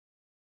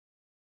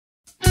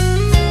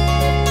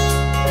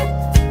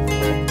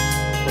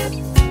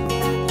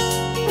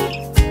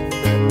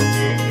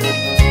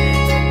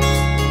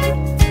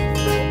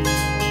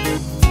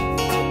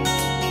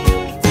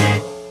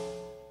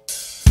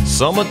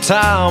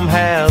Summertime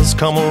has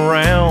come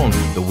around,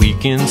 the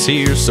weekend's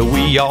here, so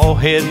we all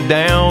head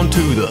down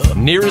to the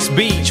nearest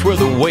beach where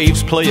the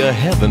waves play a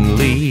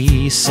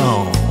heavenly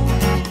song.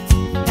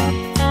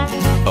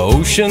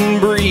 Ocean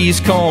breeze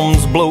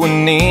comes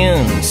blowing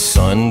in,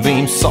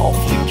 sunbeams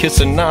softly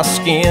kissing our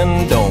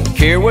skin. Don't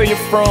care where you're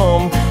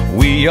from,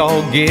 we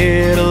all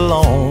get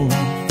along,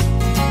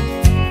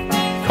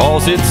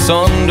 'cause it's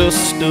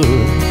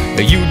understood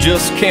that you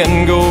just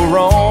can't go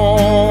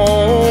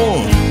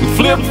wrong with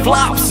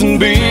flip-flops and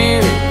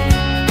beer,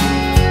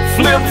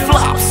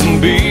 flip-flops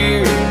and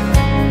beer.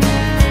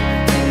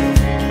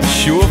 A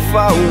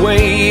surefire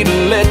way to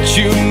let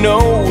you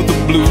know the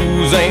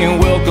blues ain't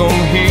welcome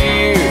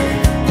here.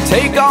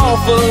 Take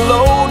off a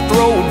load,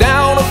 throw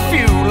down a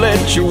few,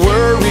 let your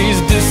worries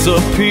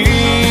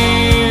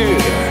disappear.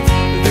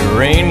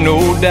 There ain't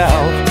no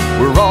doubt,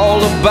 we're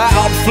all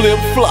about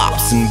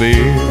flip-flops and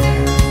beer.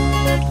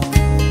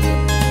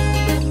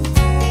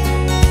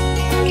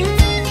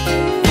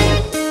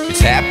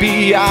 It's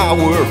happy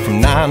hour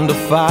from 9 to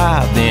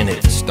 5, then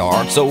it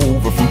starts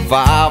over from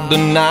 5 to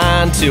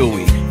 9, till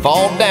we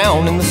fall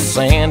down in the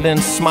sand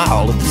and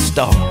smile at the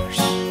stars.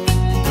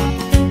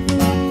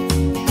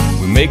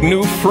 Make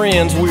new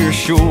friends we're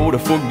sure to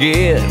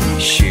forget,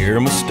 share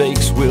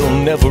mistakes we'll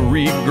never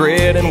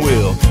regret, and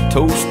we'll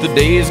toast the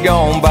days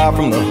gone by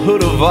from the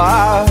hood of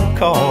our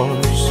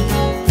cars.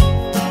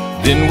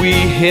 Then we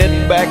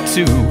head back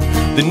to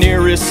the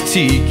nearest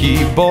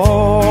tiki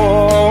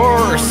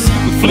bars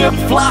with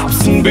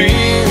flip-flops and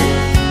beer,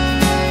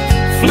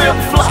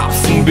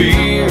 flip-flops and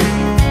beer.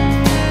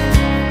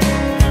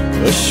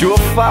 A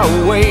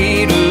surefire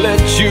way to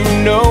let you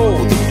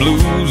know the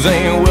blues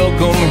ain't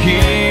welcome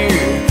here.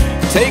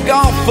 Take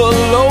off a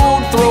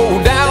load, throw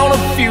down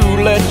a few,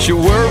 let your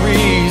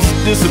worries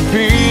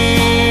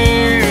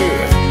disappear.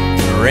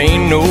 There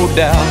ain't no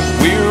doubt,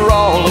 we're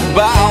all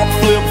about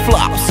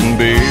flip-flops and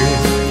beer.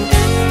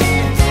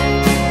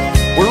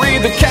 We're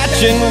either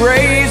catching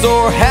rays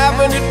or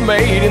having it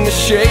made in the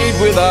shade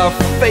with our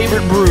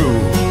favorite brew.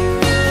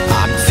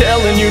 I'm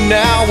telling you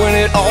now, when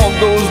it all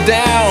goes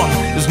down,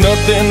 there's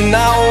nothing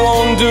I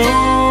won't do.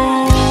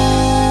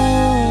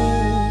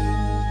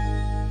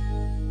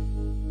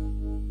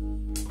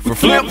 For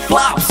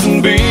flip-flops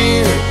and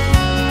beer,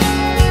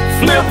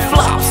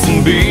 flip-flops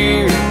and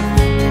beer.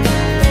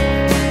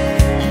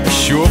 A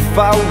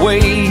surefire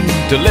way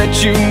to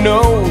let you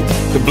know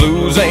the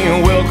blues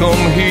ain't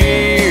welcome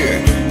here.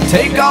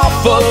 Take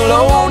off a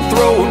load,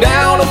 throw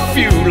down a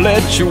few,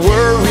 let your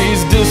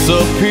worries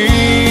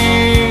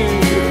disappear.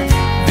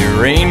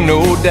 There ain't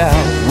no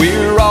doubt,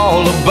 we're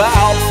all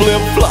about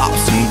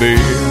flip-flops and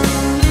beer.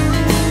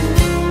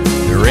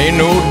 There ain't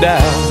no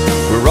doubt,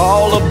 we're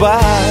all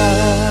about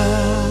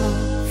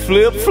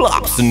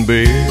flip-flops and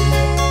beer.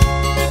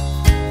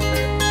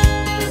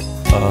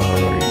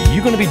 Are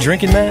you gonna be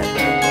drinking that?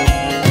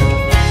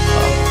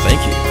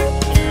 Thank you.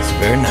 It's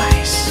very nice.